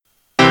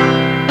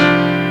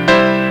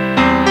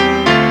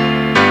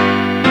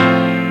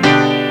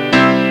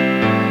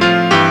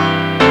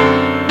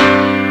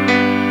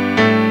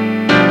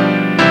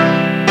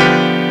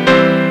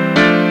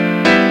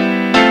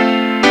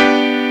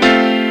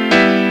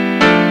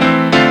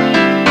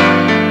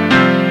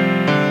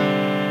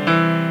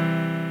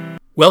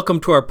Welcome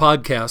to our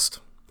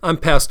podcast. I'm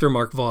Pastor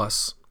Mark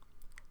Voss.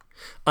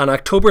 On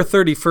October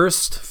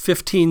 31st,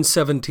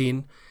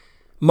 1517,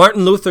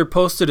 Martin Luther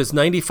posted his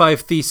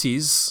 95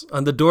 Theses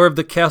on the door of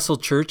the Castle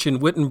Church in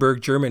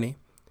Wittenberg, Germany.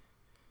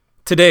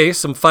 Today,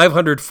 some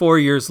 504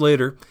 years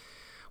later,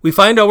 we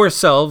find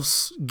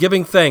ourselves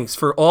giving thanks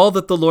for all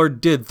that the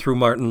Lord did through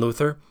Martin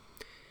Luther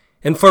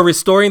and for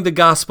restoring the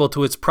gospel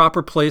to its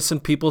proper place in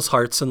people's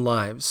hearts and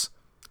lives.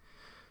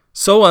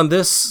 So on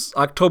this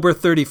October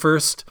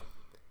 31st,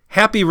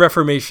 Happy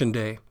Reformation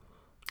Day,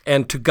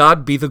 and to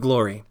God be the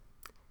glory.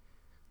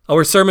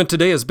 Our sermon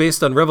today is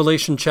based on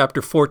Revelation chapter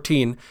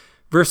 14,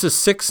 verses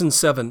 6 and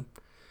 7.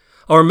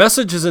 Our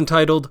message is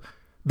entitled,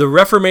 The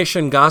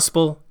Reformation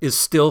Gospel is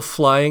Still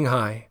Flying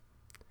High.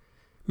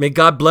 May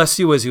God bless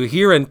you as you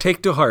hear and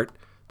take to heart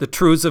the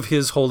truths of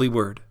His holy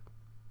word.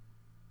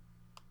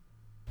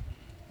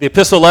 The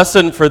epistle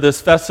lesson for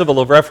this festival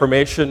of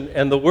Reformation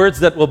and the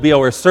words that will be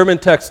our sermon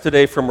text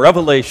today from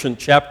Revelation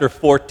chapter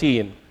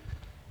 14.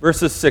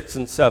 Verses 6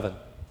 and 7.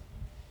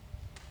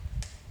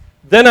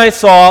 Then I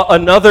saw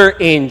another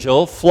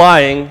angel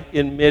flying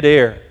in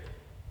midair,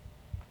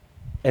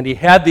 and he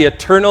had the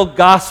eternal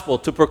gospel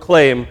to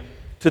proclaim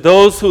to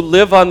those who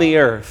live on the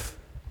earth,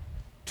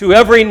 to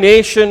every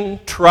nation,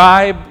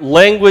 tribe,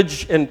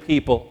 language, and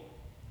people.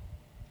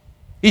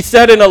 He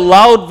said in a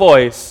loud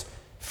voice,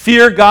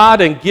 "Fear God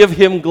and give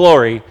Him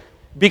glory,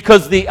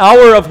 because the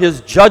hour of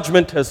His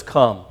judgment has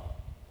come.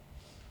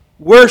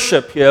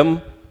 Worship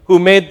Him who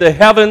made the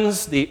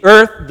heavens, the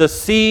earth, the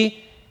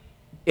sea,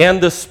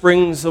 and the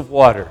springs of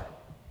water."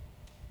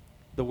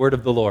 The word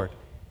of the Lord.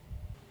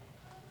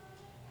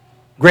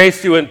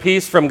 Grace to you and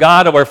peace from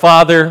God our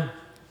Father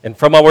and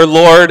from our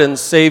Lord and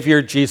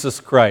Savior Jesus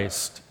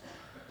Christ.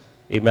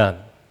 Amen.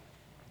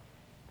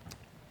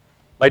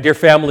 My dear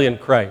family in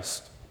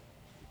Christ,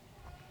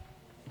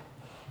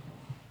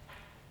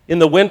 in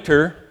the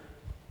winter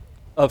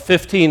of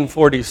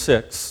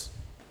 1546,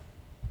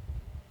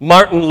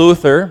 Martin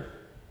Luther,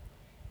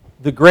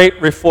 the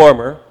great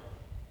reformer,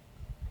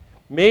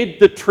 made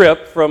the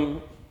trip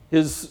from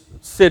his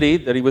city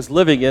that he was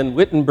living in,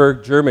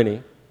 Wittenberg,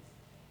 Germany,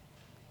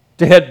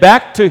 to head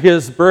back to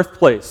his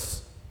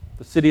birthplace,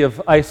 the city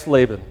of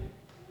Eisleben.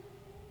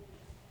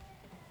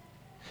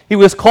 He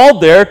was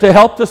called there to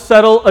help to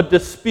settle a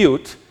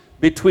dispute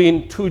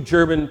between two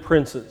German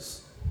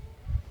princes.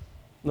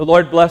 The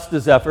Lord blessed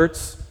his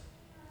efforts,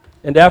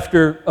 and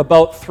after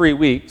about 3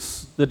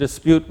 weeks, the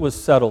dispute was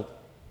settled.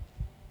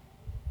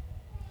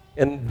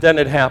 And then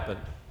it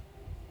happened.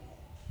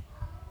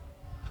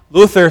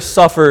 Luther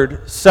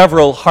suffered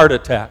several heart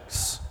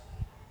attacks.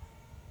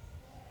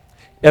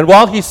 And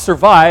while he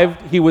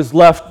survived, he was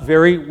left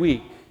very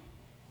weak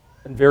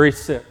and very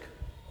sick.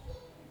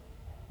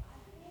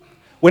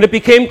 When it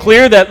became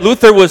clear that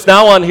Luther was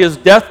now on his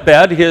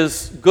deathbed,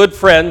 his good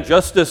friend,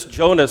 Justus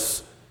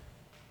Jonas,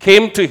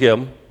 came to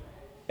him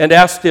and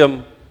asked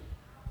him,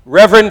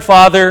 "Reverend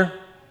Father,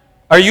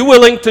 are you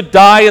willing to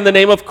die in the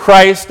name of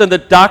Christ and the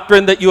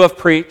doctrine that you have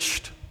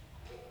preached?"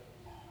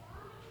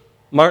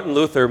 Martin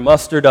Luther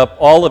mustered up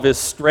all of his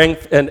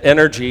strength and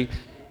energy,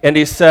 and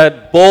he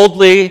said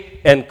boldly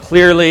and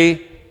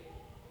clearly,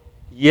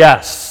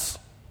 "Yes."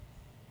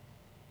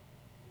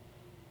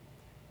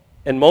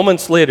 And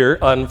moments later,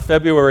 on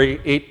February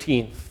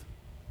 18th,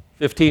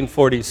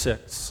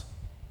 1546,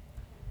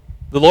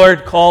 the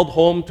Lord called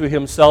home to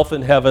Himself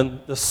in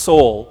heaven the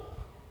soul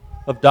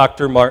of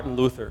Dr. Martin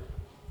Luther.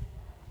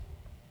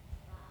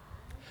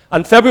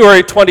 On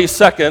February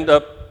 22nd,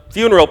 a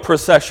funeral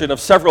procession of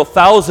several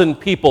thousand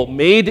people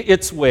made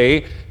its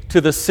way to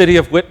the city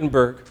of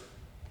Wittenberg.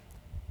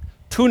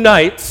 2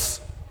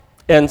 knights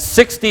and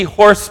 60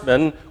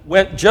 horsemen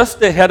went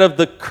just ahead of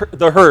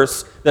the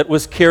hearse that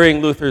was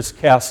carrying Luther's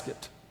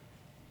casket.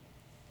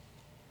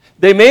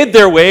 They made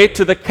their way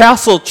to the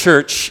Castle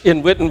Church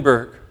in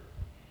Wittenberg,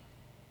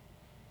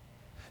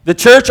 the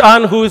church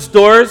on whose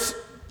doors,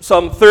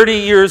 some 30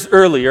 years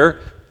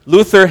earlier,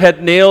 Luther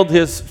had nailed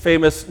his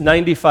famous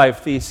 95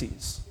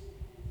 Theses.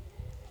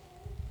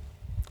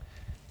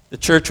 The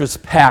church was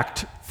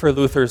packed for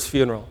Luther's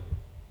funeral.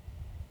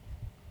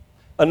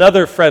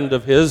 Another friend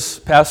of his,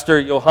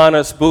 Pastor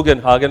Johannes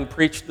Bugenhagen,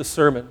 preached the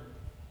sermon.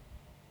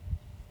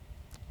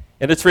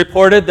 And it's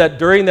reported that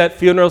during that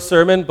funeral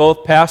sermon,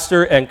 both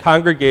pastor and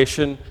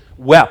congregation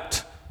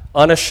wept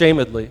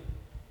unashamedly.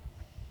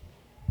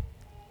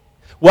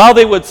 While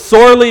they would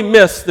sorely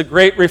miss the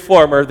great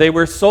reformer, they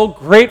were so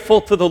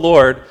grateful to the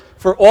Lord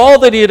for all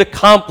that He had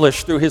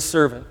accomplished through His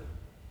servant.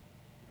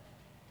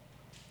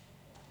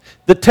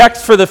 The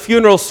text for the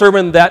funeral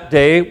sermon that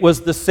day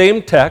was the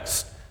same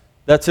text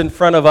that's in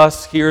front of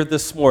us here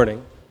this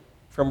morning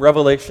from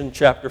Revelation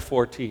chapter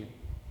 14.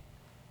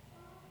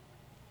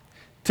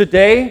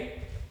 Today,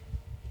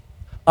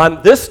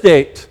 on this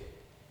date,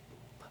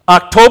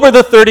 October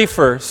the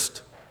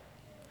 31st,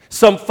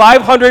 some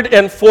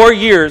 504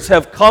 years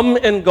have come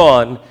and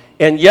gone,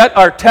 and yet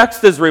our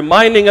text is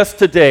reminding us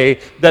today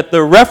that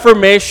the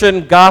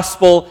Reformation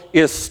gospel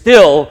is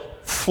still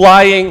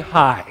flying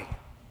high.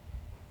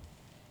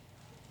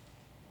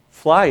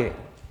 Flying.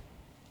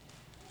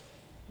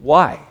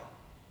 Why?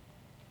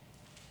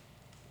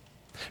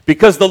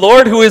 Because the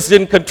Lord, who is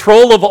in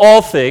control of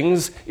all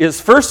things, is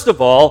first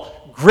of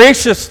all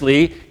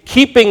graciously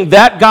keeping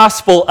that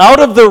gospel out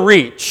of the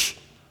reach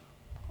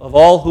of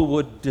all who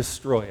would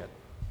destroy it.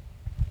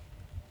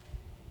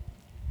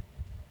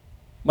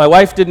 My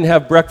wife didn't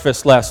have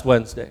breakfast last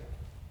Wednesday.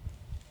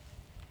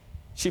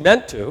 She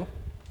meant to.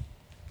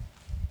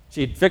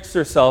 She'd fixed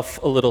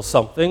herself a little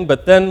something,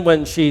 but then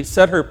when she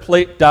set her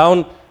plate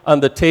down on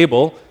the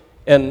table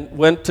and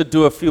went to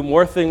do a few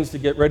more things to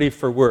get ready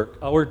for work,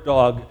 our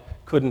dog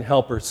couldn't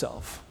help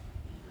herself.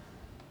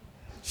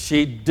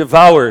 She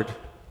devoured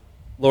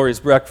Lori's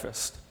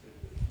breakfast.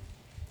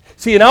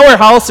 See, in our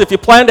house, if you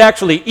plan to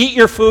actually eat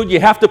your food, you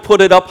have to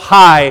put it up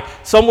high,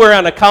 somewhere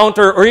on a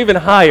counter or even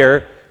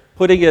higher,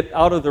 putting it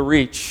out of the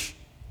reach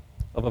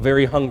of a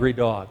very hungry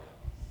dog.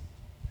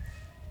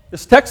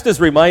 This text is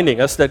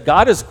reminding us that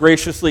God is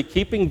graciously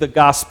keeping the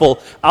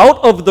gospel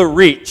out of the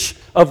reach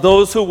of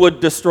those who would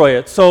destroy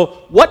it.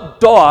 So, what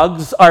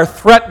dogs are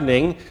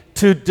threatening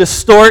to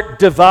distort,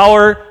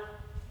 devour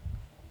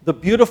the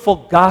beautiful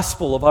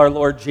gospel of our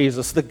Lord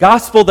Jesus? The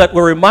gospel that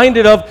we're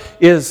reminded of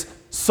is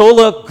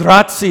sola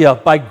gratia,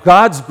 by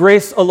God's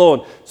grace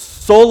alone.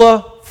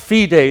 Sola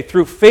fide,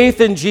 through faith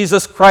in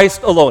Jesus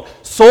Christ alone.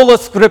 Sola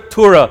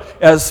scriptura,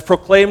 as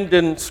proclaimed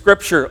in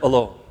Scripture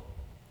alone.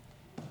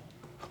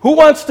 Who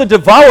wants to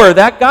devour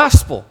that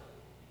gospel?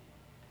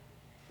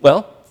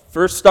 Well,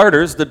 for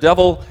starters, the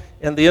devil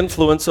and the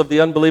influence of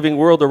the unbelieving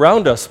world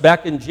around us.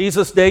 Back in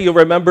Jesus' day, you'll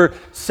remember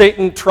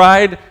Satan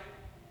tried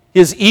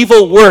his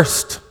evil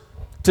worst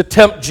to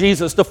tempt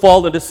Jesus to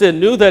fall into sin.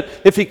 Knew that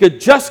if he could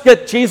just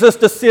get Jesus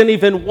to sin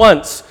even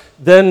once,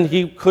 then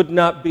he could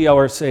not be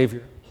our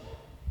Savior.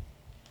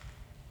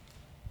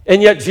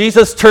 And yet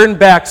Jesus turned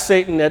back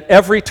Satan at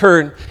every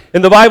turn.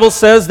 And the Bible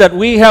says that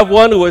we have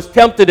one who was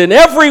tempted in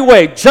every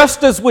way,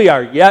 just as we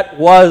are, yet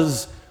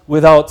was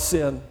without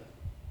sin.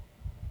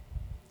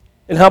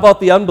 And how about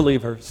the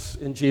unbelievers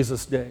in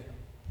Jesus' day?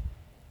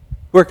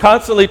 We're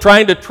constantly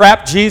trying to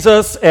trap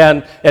Jesus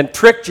and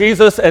trick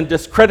Jesus and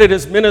discredit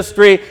his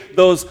ministry.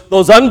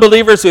 Those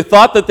unbelievers who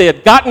thought that they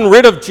had gotten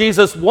rid of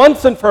Jesus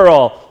once and for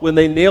all when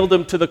they nailed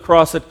him to the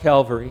cross at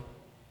Calvary.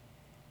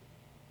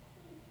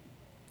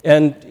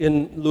 And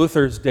in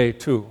Luther's day,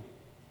 too.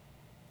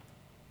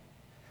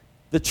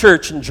 The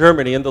church in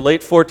Germany in the late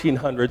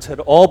 1400s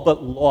had all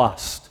but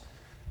lost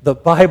the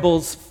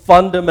Bible's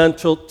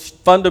fundamental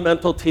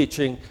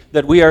teaching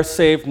that we are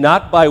saved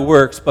not by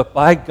works, but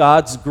by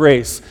God's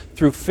grace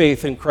through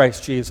faith in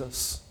Christ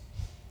Jesus.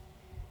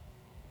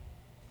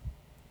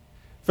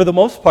 For the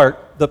most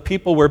part, the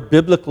people were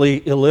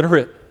biblically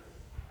illiterate.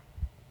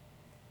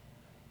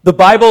 The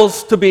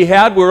Bibles to be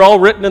had were all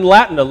written in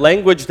Latin, a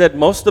language that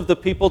most of the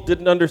people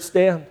didn't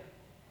understand.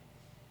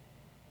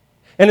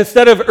 And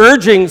instead of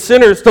urging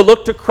sinners to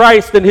look to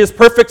Christ and his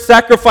perfect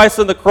sacrifice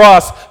on the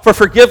cross for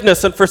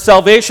forgiveness and for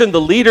salvation,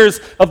 the leaders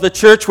of the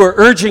church were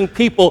urging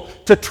people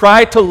to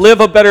try to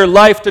live a better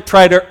life, to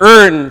try to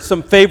earn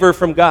some favor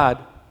from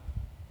God.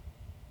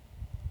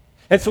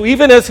 And so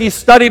even as he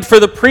studied for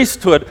the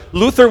priesthood,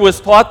 Luther was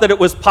taught that it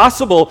was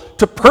possible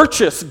to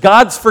purchase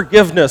God's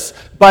forgiveness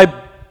by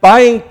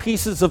buying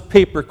pieces of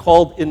paper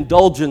called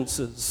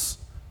indulgences,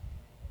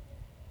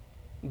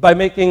 by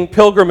making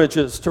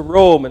pilgrimages to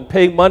Rome and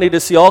paying money to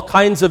see all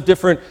kinds of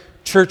different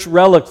church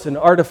relics and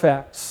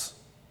artifacts.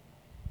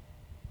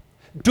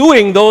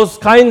 Doing those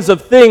kinds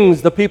of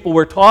things, the people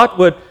were taught,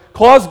 would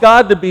cause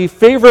God to be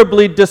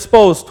favorably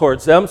disposed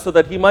towards them so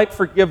that he might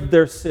forgive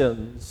their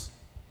sins.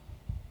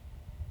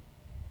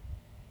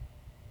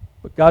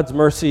 But God's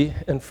mercy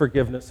and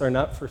forgiveness are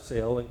not for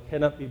sale and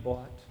cannot be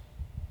bought.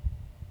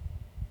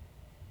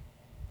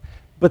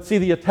 But see,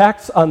 the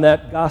attacks on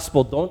that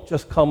gospel don't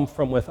just come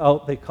from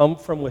without, they come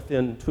from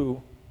within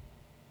too.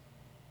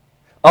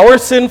 Our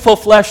sinful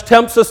flesh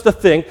tempts us to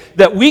think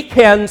that we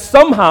can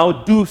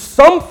somehow do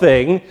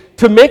something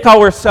to make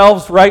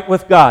ourselves right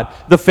with God.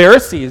 The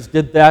Pharisees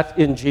did that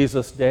in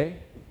Jesus' day.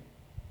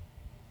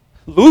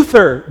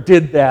 Luther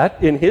did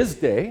that in his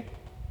day.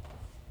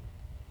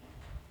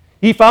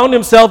 He found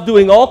himself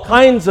doing all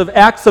kinds of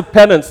acts of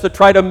penance to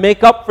try to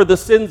make up for the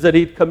sins that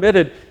he'd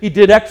committed. He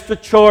did extra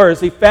chores.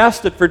 He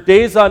fasted for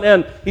days on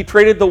end. He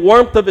traded the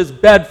warmth of his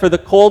bed for the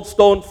cold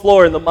stone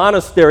floor in the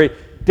monastery,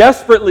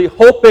 desperately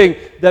hoping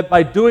that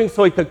by doing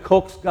so he could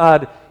coax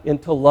God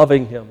into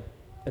loving him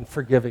and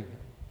forgiving him.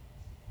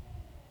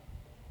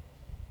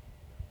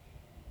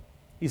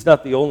 He's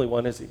not the only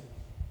one, is he?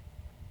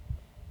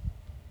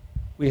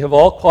 We have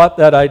all caught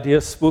that idea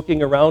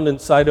spooking around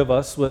inside of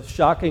us with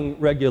shocking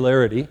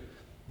regularity,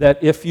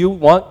 that if you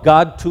want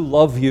God to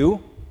love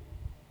you,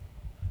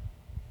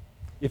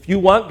 if you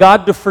want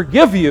God to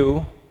forgive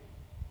you,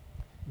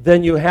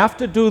 then you have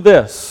to do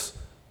this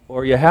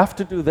or you have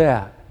to do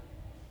that.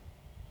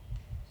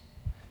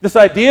 This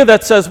idea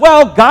that says,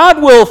 well,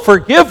 God will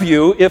forgive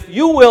you if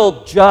you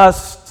will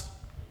just...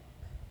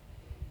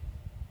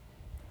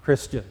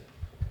 Christian,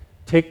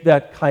 take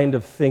that kind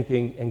of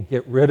thinking and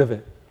get rid of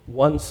it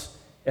once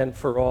and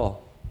for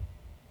all.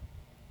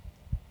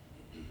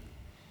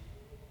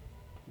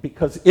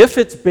 Because if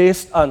it's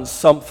based on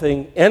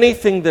something,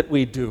 anything that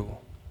we do,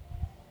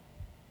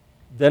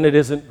 then it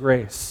isn't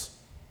grace.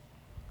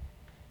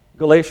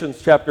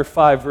 Galatians chapter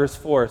 5, verse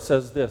 4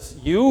 says this,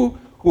 "You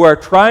who are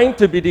trying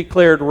to be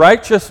declared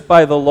righteous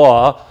by the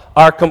law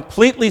are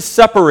completely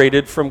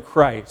separated from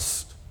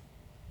Christ.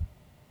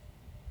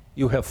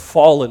 You have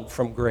fallen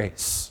from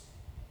grace."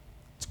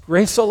 It's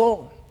grace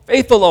alone,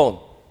 faith alone,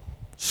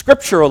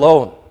 Scripture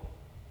alone.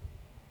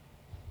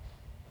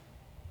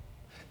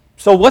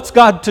 So what's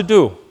God to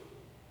do?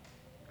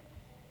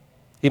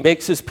 He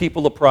makes his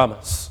people a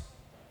promise.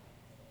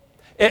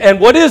 And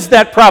what is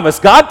that promise?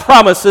 God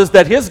promises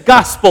that his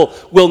gospel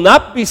will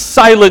not be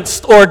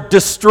silenced or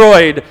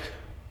destroyed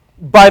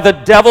by the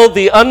devil,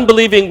 the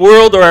unbelieving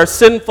world, or our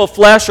sinful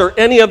flesh, or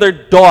any other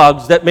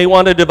dogs that may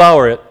want to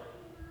devour it.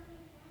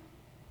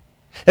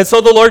 And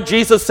so the Lord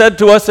Jesus said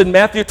to us in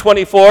Matthew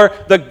 24,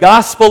 the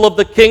gospel of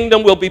the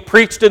kingdom will be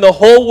preached in the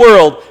whole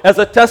world as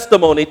a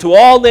testimony to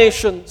all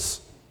nations.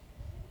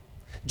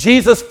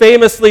 Jesus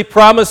famously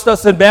promised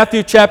us in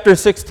Matthew chapter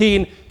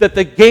 16 that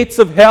the gates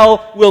of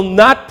hell will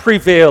not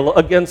prevail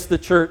against the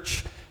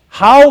church.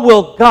 How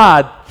will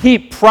God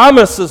keep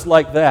promises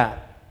like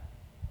that?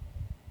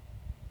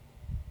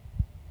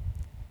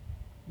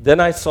 Then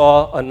I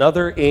saw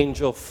another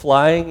angel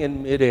flying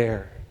in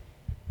midair,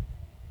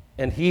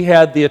 and he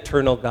had the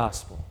eternal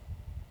gospel.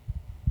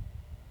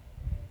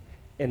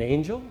 An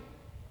angel?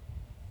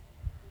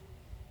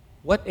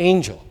 What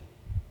angel?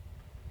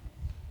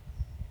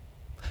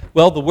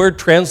 Well, the word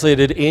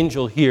translated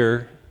angel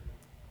here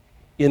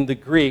in the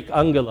Greek,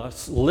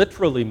 angelos,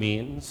 literally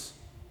means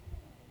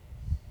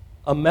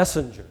a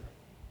messenger.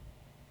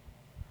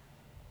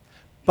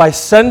 By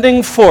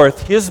sending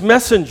forth his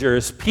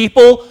messengers,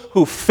 people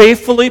who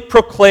faithfully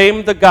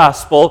proclaim the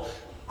gospel,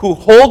 who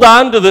hold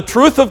on to the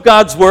truth of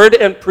God's word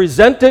and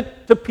present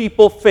it to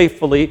people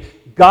faithfully,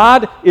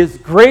 God is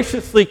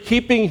graciously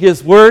keeping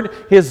his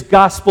word, his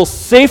gospel,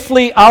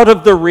 safely out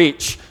of the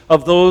reach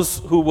of those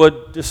who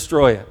would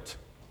destroy it.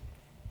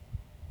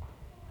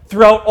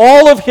 Throughout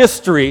all of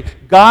history,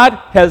 God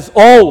has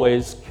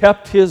always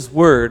kept his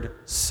word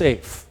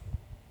safe.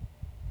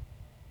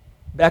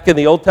 Back in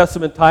the Old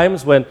Testament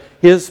times when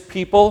his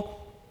people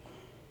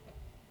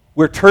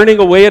were turning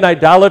away in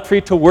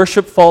idolatry to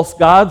worship false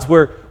gods,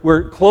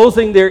 were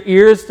closing their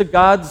ears to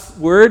God's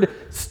word,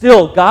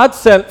 still God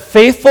sent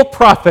faithful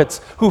prophets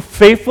who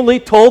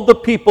faithfully told the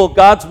people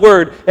God's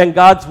word and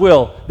God's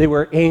will. They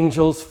were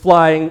angels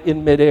flying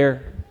in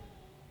midair.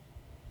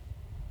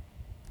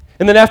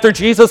 And then after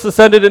Jesus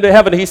ascended into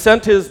heaven, he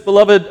sent his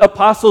beloved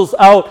apostles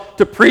out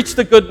to preach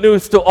the good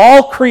news to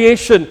all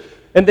creation.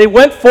 And they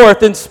went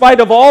forth in spite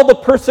of all the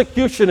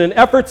persecution and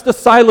efforts to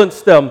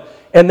silence them.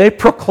 And they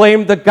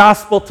proclaimed the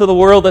gospel to the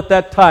world at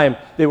that time.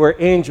 They were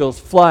angels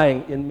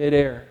flying in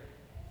midair.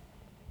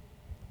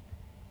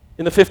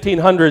 In the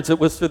 1500s, it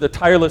was through the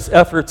tireless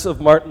efforts of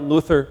Martin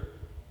Luther,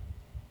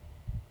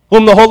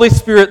 whom the Holy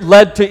Spirit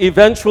led to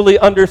eventually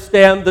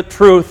understand the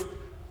truth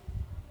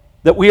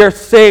that we are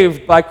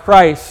saved by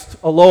Christ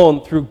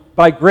alone,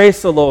 by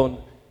grace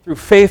alone, through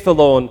faith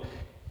alone.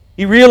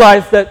 He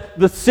realized that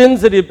the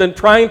sins that he had been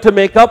trying to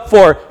make up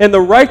for and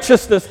the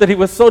righteousness that he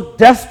was so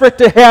desperate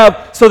to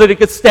have so that he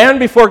could stand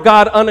before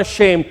God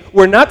unashamed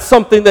were not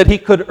something that he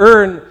could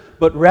earn,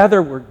 but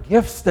rather were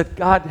gifts that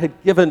God had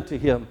given to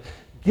him.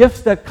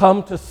 Gifts that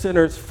come to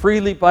sinners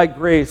freely by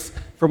grace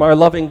from our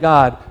loving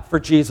God for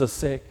Jesus'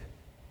 sake.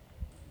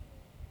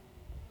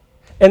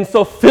 And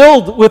so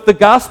filled with the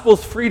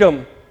gospel's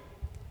freedom,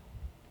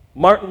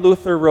 Martin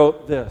Luther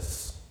wrote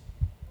this: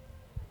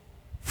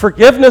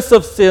 "Forgiveness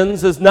of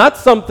sins is not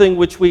something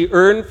which we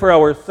earn for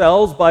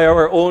ourselves by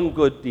our own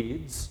good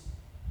deeds.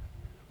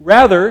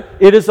 Rather,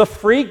 it is a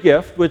free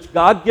gift which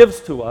God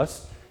gives to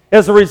us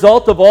as a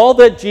result of all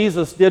that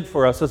Jesus did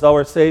for us as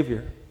our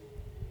Savior.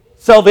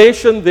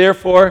 Salvation,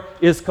 therefore,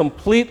 is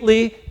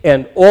completely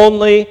and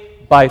only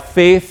by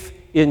faith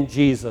in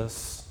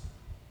Jesus."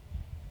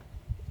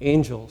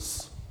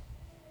 Angels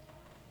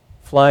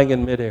flying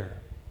in midair.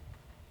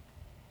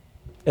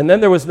 And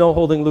then there was no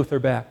holding Luther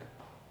back.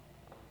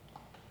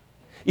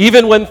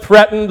 Even when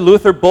threatened,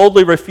 Luther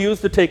boldly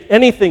refused to take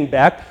anything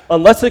back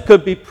unless it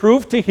could be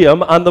proved to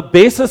him on the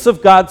basis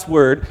of God's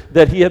word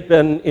that he had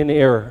been in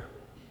error.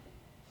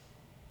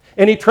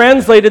 And he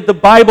translated the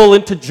Bible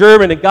into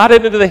German and got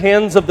it into the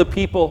hands of the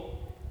people.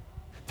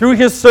 Through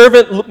his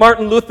servant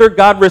Martin Luther,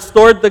 God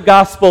restored the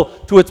gospel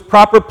to its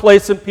proper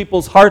place in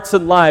people's hearts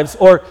and lives,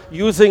 or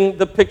using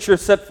the picture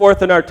set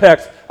forth in our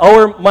text,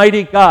 our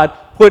mighty God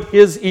put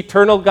his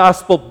eternal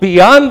gospel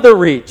beyond the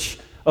reach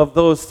of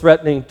those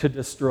threatening to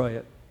destroy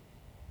it.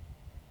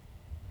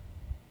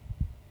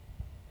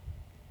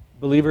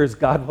 Believers,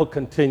 God will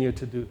continue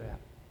to do that.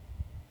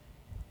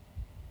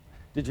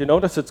 Did you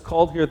notice it's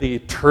called here the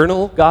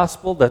eternal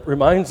gospel? That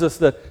reminds us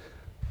that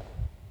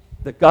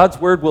God's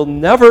word will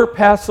never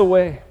pass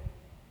away.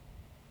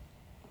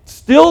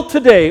 Still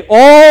today,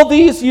 all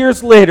these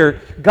years later,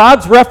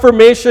 God's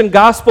Reformation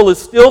gospel is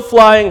still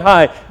flying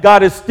high.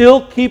 God is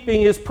still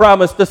keeping his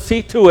promise to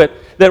see to it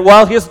that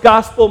while his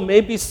gospel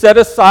may be set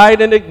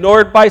aside and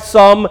ignored by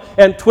some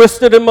and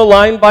twisted and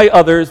maligned by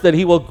others, that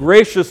he will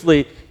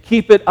graciously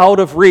keep it out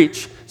of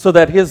reach so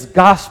that his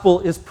gospel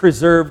is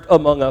preserved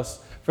among us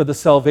for the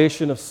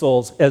salvation of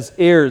souls. As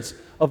heirs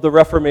of the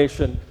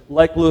Reformation,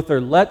 like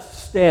Luther, let's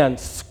stand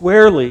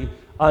squarely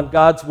on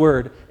God's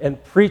word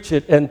and preach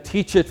it and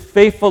teach it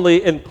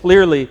faithfully and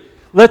clearly.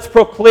 Let's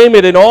proclaim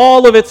it in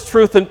all of its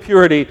truth and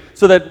purity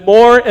so that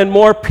more and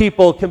more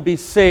people can be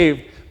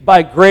saved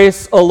by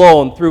grace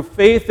alone, through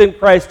faith in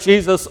Christ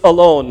Jesus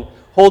alone,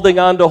 holding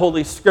on to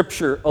Holy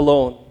Scripture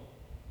alone.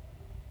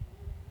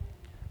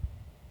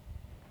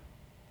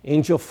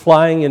 Angel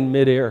flying in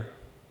midair.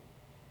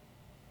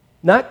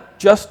 Not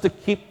just to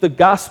keep the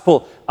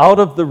gospel out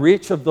of the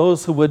reach of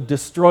those who would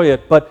destroy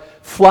it, but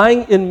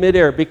flying in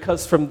midair,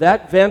 because from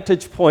that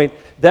vantage point,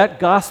 that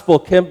gospel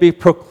can be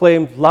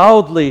proclaimed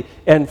loudly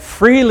and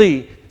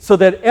freely so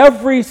that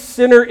every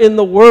sinner in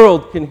the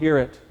world can hear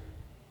it.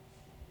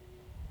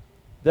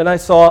 Then I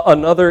saw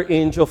another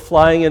angel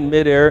flying in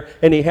midair,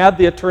 and he had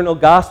the eternal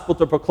gospel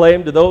to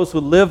proclaim to those who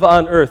live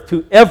on earth,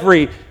 to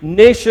every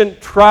nation,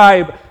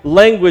 tribe,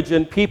 language,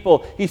 and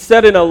people. He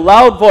said in a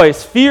loud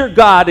voice, "Fear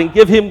God and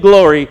give him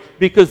glory,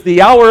 because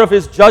the hour of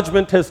his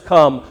judgment has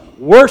come.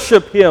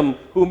 Worship him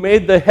who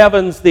made the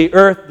heavens, the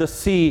earth, the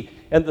sea,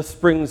 and the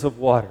springs of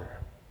water."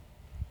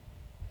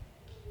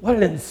 What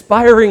an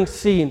inspiring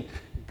scene.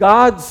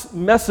 God's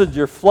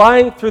messenger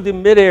flying through the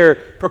midair,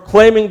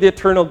 proclaiming the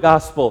eternal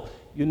gospel.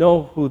 You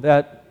know who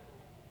that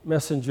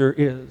messenger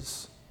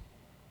is.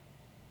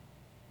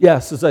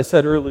 Yes, as I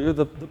said earlier,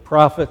 the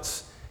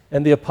prophets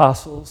and the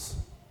apostles.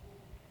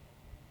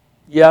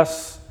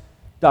 Yes,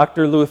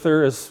 Dr.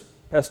 Luther, as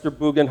Pastor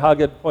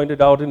Bugenhagen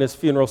pointed out in his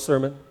funeral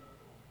sermon.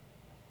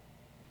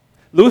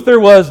 Luther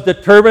was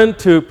determined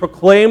to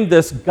proclaim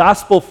this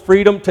gospel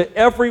freedom to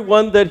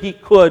everyone that he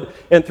could,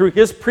 and through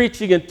his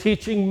preaching and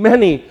teaching,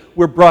 many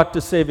were brought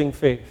to saving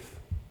faith.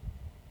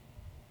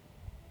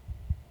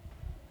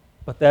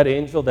 But that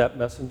angel, that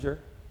messenger,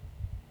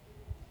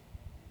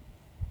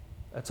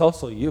 that's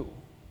also you.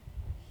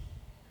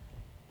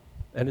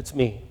 And it's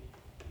me.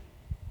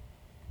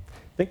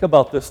 Think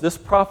about this. This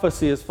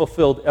prophecy is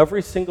fulfilled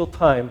every single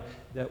time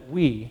that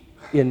we,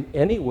 in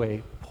any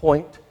way,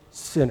 point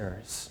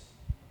sinners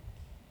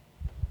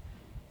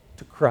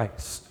to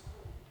Christ.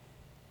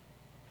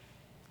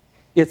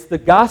 It's the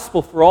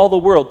gospel for all the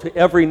world, to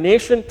every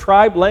nation,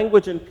 tribe,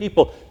 language, and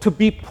people, to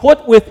be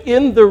put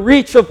within the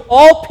reach of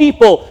all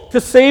people to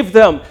save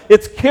them.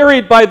 It's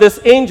carried by this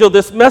angel,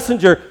 this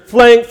messenger,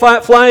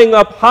 flying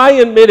up high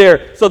in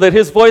midair so that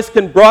his voice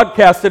can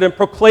broadcast it and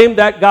proclaim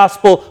that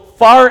gospel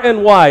far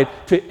and wide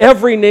to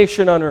every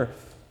nation on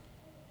earth.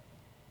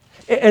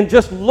 And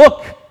just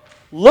look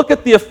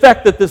at the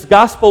effect that this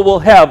gospel will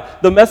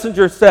have. The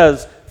messenger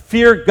says,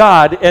 "Fear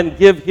God and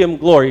give him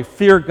glory."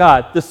 Fear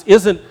God. This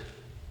isn't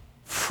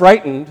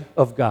frightened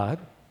of God.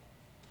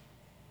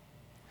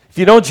 If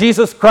you know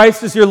Jesus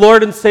Christ is your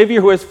Lord and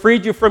Savior who has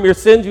freed you from your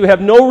sins, you have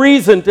no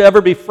reason to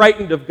ever be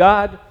frightened of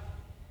God.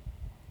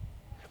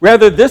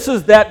 Rather, this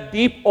is that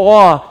deep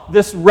awe,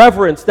 this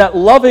reverence, that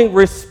loving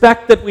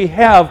respect that we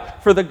have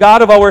for the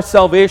God of our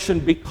salvation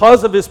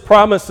because of his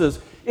promises.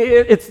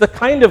 It's the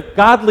kind of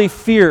godly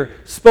fear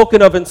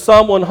spoken of in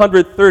Psalm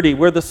 130,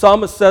 where the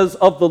psalmist says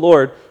of the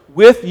Lord,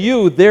 "With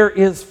you there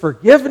is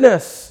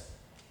forgiveness.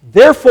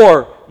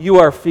 Therefore, you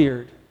are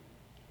feared."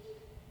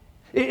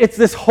 It's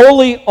this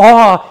holy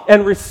awe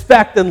and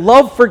respect and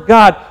love for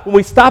God when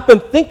we stop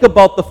and think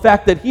about the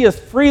fact that he has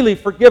freely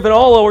forgiven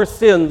all our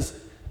sins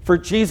for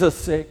Jesus'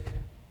 sake.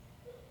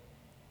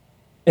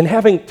 And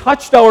having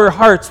touched our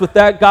hearts with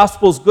that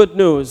gospel's good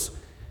news,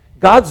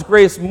 God's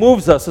grace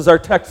moves us, as our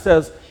text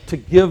says, to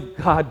give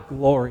God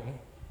glory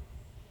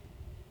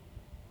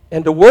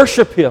and to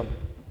worship him.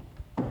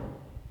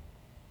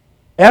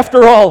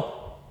 After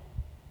all,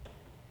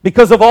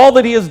 because of all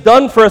that he has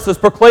done for us as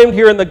proclaimed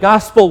here in the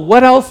gospel,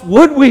 what else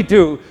would we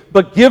do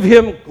but give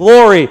him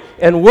glory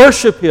and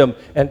worship him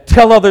and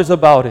tell others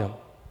about him?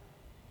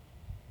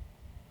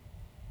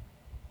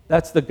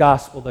 That's the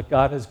gospel that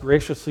God has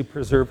graciously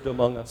preserved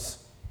among us.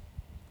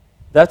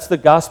 That's the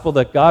gospel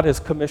that God has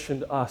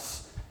commissioned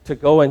us to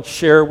go and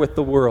share with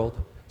the world.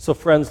 So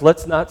friends,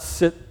 let's not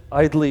sit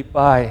idly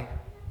by.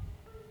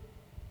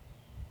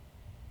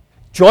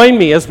 Join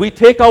me as we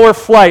take our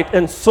flight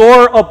and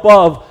soar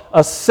above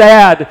a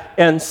sad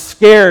and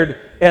scared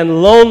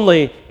and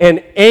lonely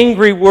and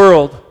angry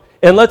world.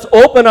 And let's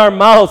open our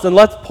mouths and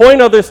let's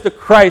point others to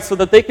Christ so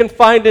that they can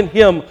find in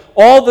him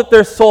all that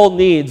their soul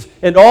needs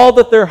and all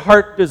that their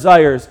heart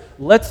desires.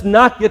 Let's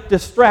not get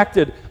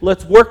distracted.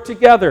 Let's work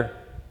together.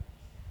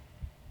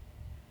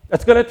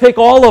 That's going to take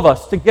all of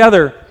us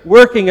together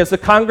working as a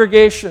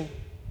congregation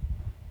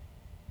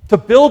to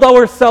build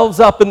ourselves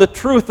up in the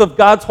truth of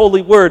God's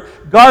holy word,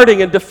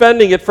 guarding and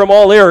defending it from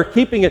all error,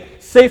 keeping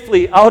it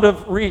safely out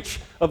of reach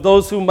of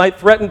those who might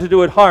threaten to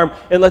do it harm.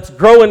 And let's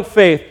grow in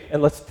faith,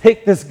 and let's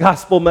take this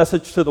gospel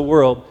message to the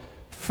world,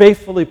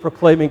 faithfully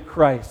proclaiming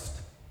Christ.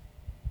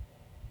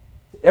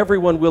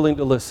 Everyone willing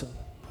to listen,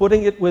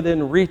 putting it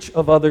within reach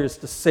of others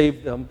to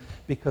save them,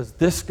 because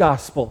this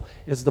gospel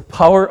is the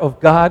power of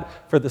God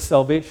for the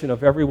salvation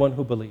of everyone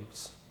who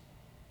believes.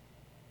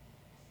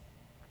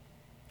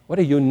 What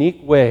a unique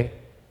way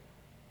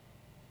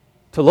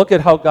to look at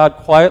how God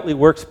quietly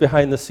works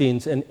behind the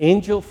scenes, an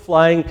angel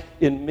flying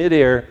in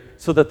midair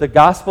so that the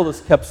gospel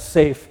is kept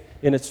safe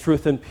in its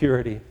truth and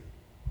purity,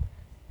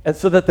 and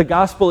so that the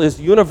gospel is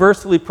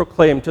universally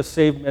proclaimed to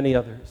save many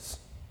others.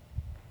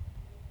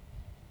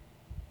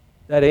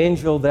 That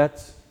angel,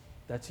 that's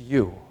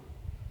you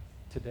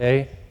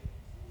today,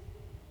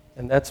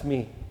 and that's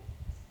me.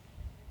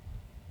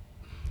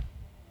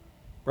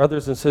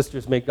 Brothers and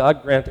sisters, may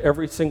God grant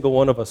every single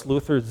one of us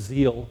Luther's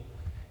zeal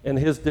and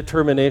his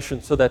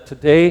determination, so that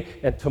today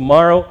and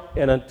tomorrow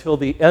and until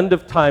the end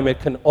of time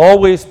it can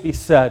always be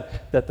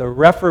said that the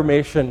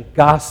Reformation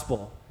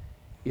gospel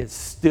is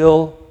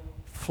still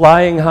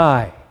flying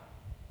high,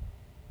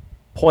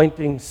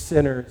 pointing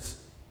sinners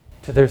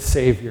to their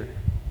Savior.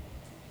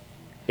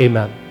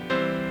 Amen.